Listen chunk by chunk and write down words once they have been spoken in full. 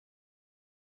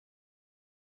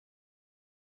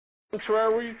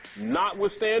contrary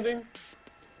notwithstanding?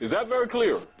 Is that very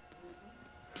clear?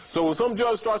 So when some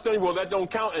judge starts saying, well, that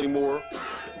don't count anymore,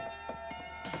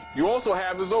 you also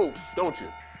have his oath, don't you?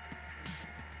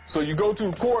 So you go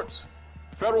to courts,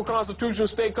 federal constitution,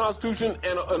 state constitution,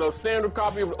 and a standard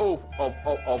copy of the oath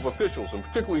of officials, and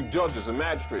particularly judges and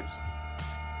magistrates,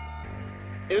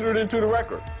 entered into the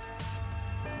record.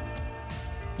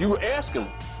 You ask him,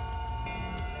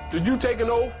 did you take an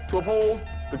oath to uphold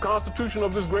the Constitution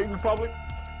of this great republic?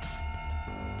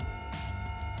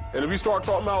 And if you start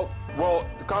talking about, well,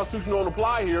 the Constitution don't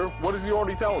apply here, what is he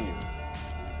already telling you?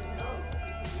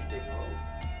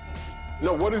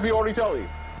 No, what is he already telling you?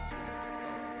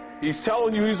 He's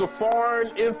telling you he's a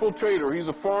foreign infiltrator. He's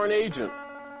a foreign agent.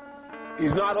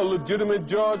 He's not a legitimate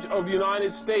judge of the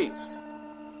United States.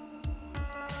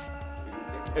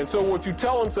 And so what you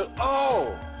tell him said,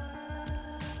 oh,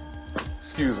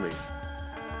 excuse me.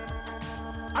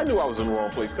 I knew I was in the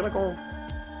wrong place. Can I go home?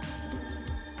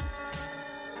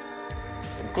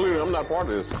 Clearly, I'm not part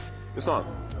of this. Islam.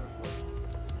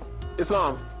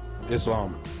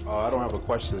 I don't have a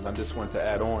question. I just wanted to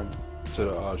add on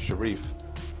to Sharif.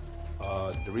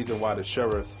 The reason why the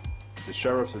sheriff is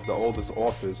the oldest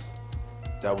office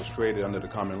that was created under the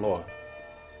common law.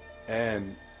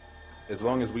 And as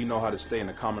long as we know how to stay in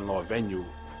the common law venue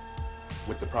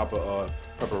with the proper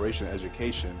preparation and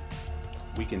education,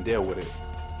 we can deal with it.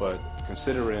 But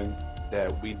considering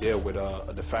that we deal with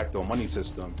a de facto money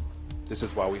system, this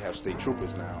is why we have state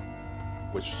troopers now,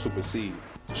 which supersede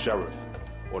the sheriff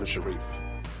or the Sharif.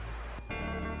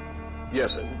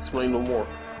 Yes, and explain no more.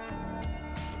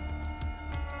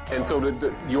 And so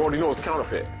you already know it's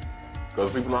counterfeit,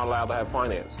 because people are not allowed to have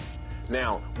finance.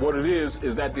 Now, what it is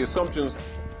that the assumption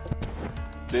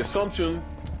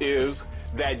is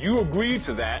that you agreed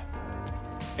to that,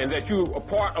 and that you are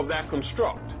part of that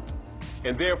construct,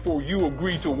 and therefore you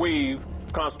agree to waive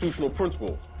constitutional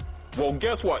principles. Well,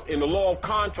 guess what? In the law of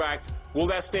contracts, will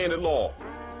that stand at law?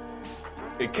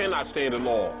 It cannot stand at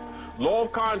law. Law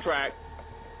of contract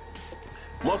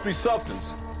must be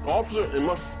substance. It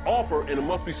must offer, and it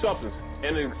must be substance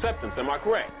and an acceptance. Am I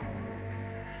correct?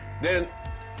 Then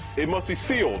it must be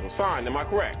sealed or signed. Am I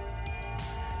correct?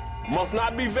 Must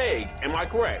not be vague. Am I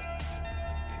correct?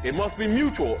 It must be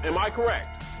mutual. Am I correct?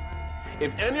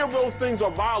 If any of those things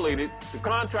are violated, the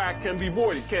contract can be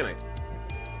voided, can it?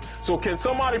 So can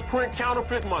somebody print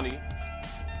counterfeit money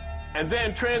and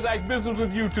then transact business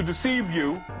with you to deceive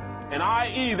you, and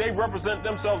i.e. they represent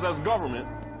themselves as government,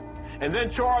 and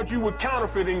then charge you with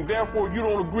counterfeiting, therefore you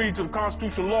don't agree to the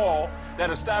constitutional law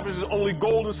that establishes only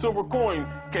gold and silver coin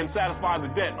can satisfy the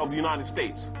debt of the United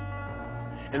States,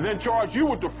 and then charge you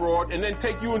with the fraud, and then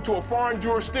take you into a foreign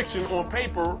jurisdiction on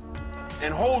paper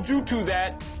and hold you to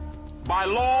that by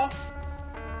law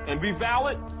and be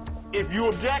valid if you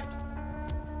object?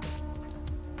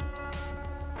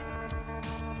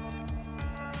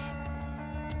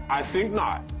 I think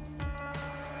not.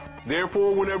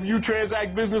 Therefore, whenever you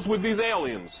transact business with these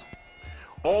aliens,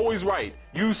 always write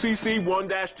UCC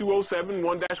 1-207,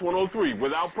 1-103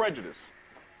 without prejudice.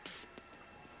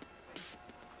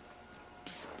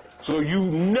 So you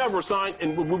never sign,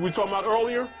 and what we were talking about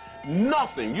earlier,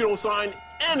 nothing. You don't sign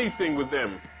anything with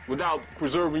them without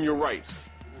preserving your rights.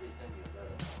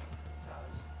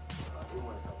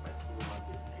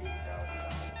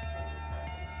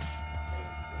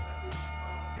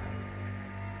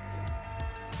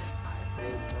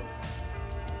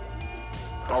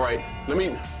 All right, let me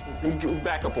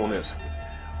back up on this.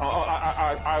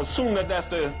 I assume that that's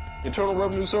the Internal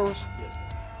Revenue Service? Yes.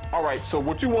 All right, so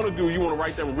what you want to do, you want to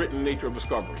write down written nature of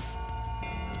discovery.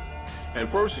 And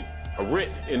first, a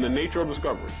writ in the nature of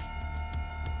discovery.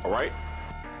 All right?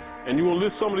 And you will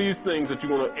list some of these things that you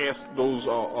want to ask those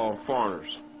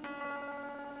foreigners.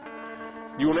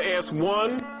 You want to ask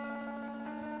one,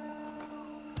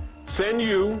 send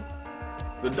you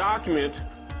the document,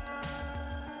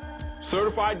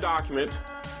 certified document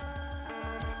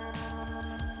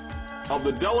of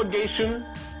the delegation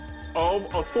of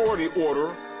authority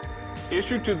order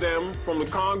issued to them from the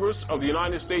Congress of the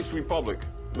United States Republic,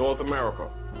 North America.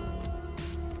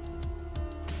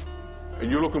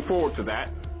 And you're looking forward to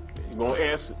that. You're going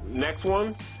to ask next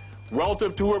one,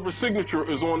 relative to whoever's signature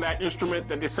is on that instrument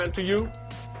that they sent to you,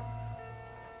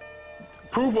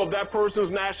 proof of that person's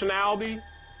nationality,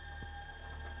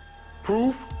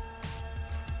 proof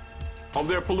of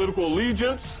their political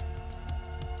allegiance,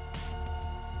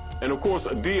 and of course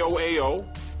a DOAO,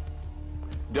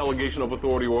 Delegation of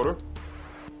Authority Order.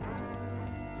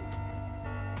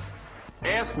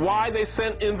 Ask why they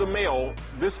sent in the mail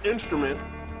this instrument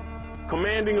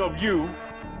commanding of you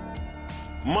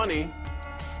money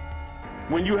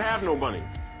When you have no money.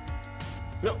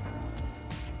 No.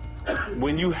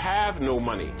 When you have no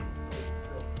money.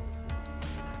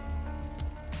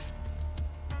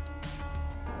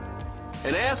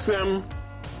 And ask them,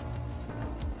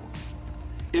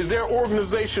 is their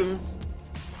organization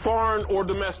foreign or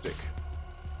domestic?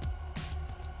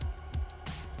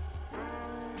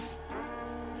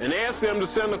 And ask them to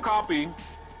send a copy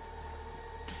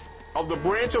of the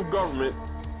branch of government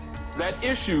that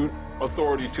issued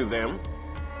authority to them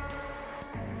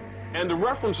and the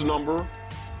reference number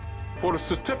for the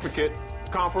certificate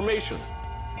confirmation.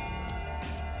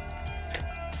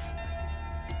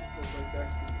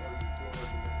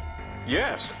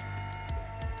 Yes.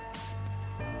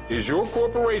 Is your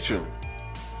corporation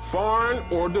foreign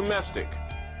or domestic?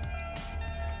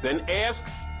 Then ask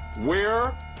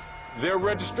where their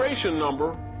registration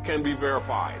number can be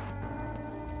verified,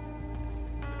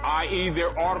 i.e.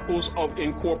 their articles of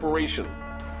incorporation.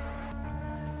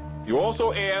 You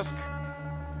also ask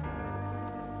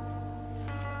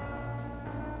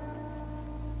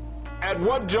at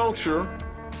what juncture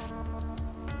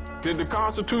did the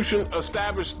Constitution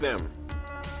establish them?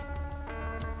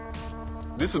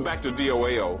 This is back to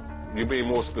DOAO, you're being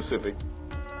more specific.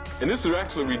 And this is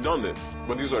actually redundant,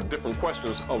 but these are different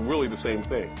questions of really the same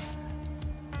thing.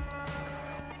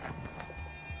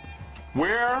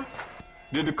 Where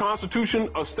did the Constitution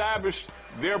establish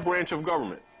their branch of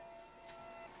government?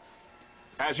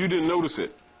 As you didn't notice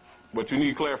it, but you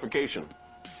need clarification.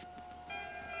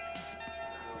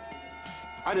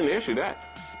 I didn't ask you that.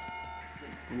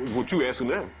 What you asking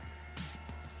them?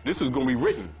 This is going to be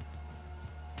written,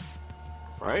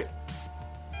 right?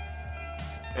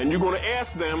 And you're going to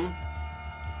ask them,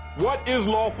 what is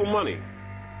lawful money?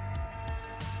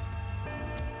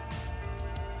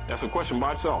 That's a question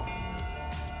by itself.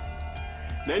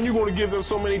 Then you're going to give them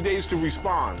so many days to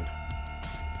respond.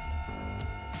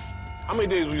 How many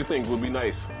days would you think would be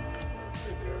nice?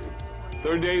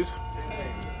 30 days?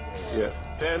 Yes.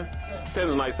 10? 10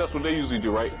 is nice. That's what they usually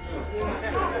do, right?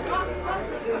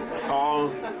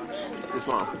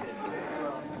 Islam.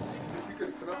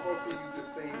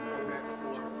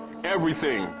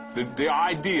 Everything. The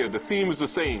idea, the theme is the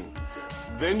same.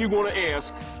 Then you're going to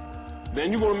ask,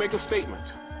 then you're going to make a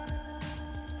statement.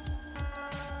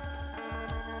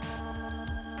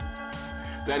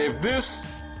 That if this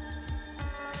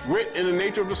writ in the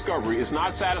nature of discovery is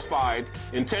not satisfied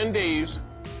in 10 days,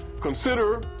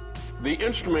 consider the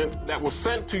instrument that was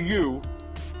sent to you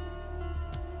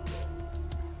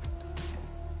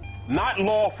not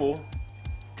lawful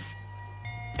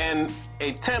and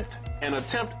an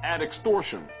attempt at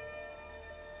extortion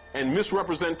and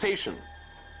misrepresentation.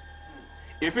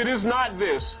 If it is not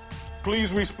this,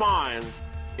 please respond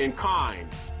in kind.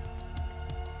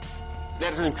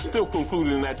 That is still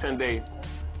concluded in that 10-day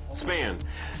span.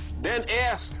 Then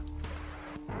ask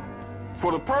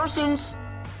for the persons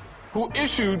who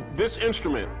issued this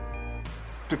instrument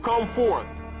to come forth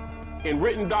in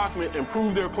written document and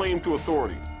prove their claim to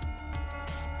authority.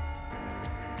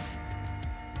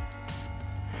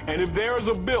 And if there is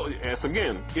a bill, ask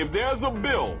again, if there's a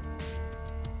bill,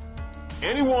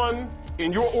 anyone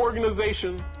in your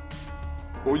organization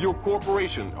or your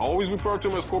corporation, always refer to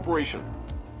them as corporation,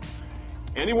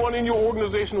 anyone in your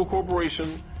organization or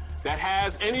corporation that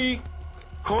has any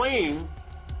claim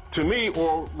to me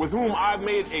or with whom I've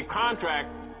made a contract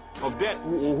of debt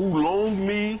or who loaned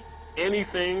me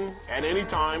anything at any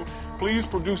time, please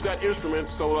produce that instrument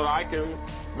so that I can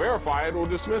verify it or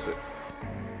dismiss it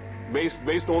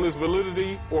based on its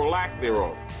validity or lack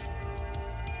thereof.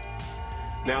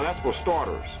 Now that's for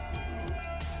starters.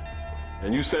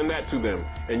 And you send that to them.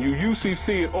 And you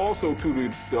UCC it also to the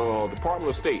Department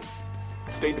of State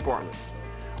Department.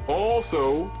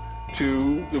 Also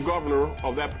to the governor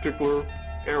of that particular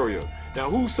area. Now,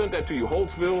 who sent that to you?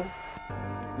 Holtzville?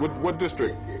 What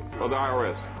district of the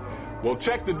IRS? Well,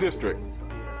 check the district.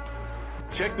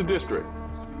 Check the district.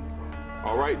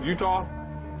 All right, Utah?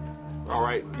 All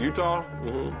right, Utah?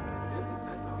 Mm-hmm.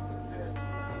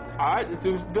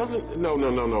 It doesn't, no.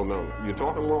 You're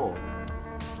talking wrong.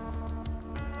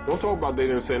 Don't talk about they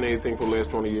didn't send anything for the last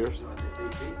 20 years.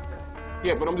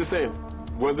 Yeah, but I'm just saying,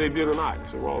 whether they did or not,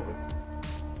 it's irrelevant.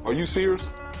 Are you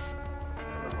Sears?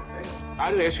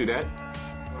 I didn't ask you that.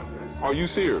 Are you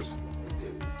Sears?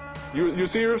 You're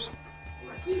Sears?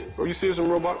 Are you Sears and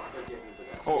Roebuck?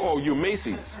 Oh, you're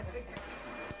Macy's.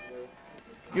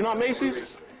 You're not Macy's?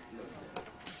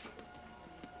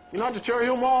 You're not the Cherry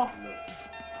Hill Mall?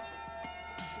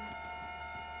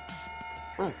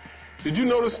 Did you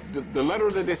notice the letter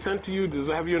that they sent to you, does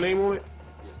it have your name on it?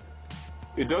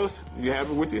 It does? You have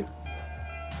it with you?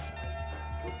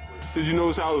 Did you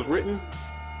notice how it was written?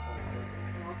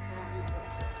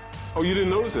 Oh, you didn't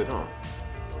notice it, huh?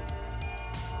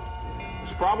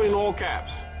 It's probably in all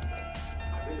caps.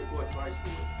 I've been to court twice for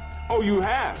it. Oh, you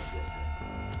have? Yes, sir.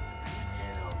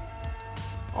 And,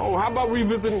 Oh, how about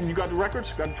revisiting? You got the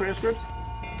records? Got the transcripts?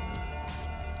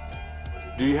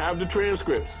 Do you have the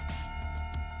transcripts?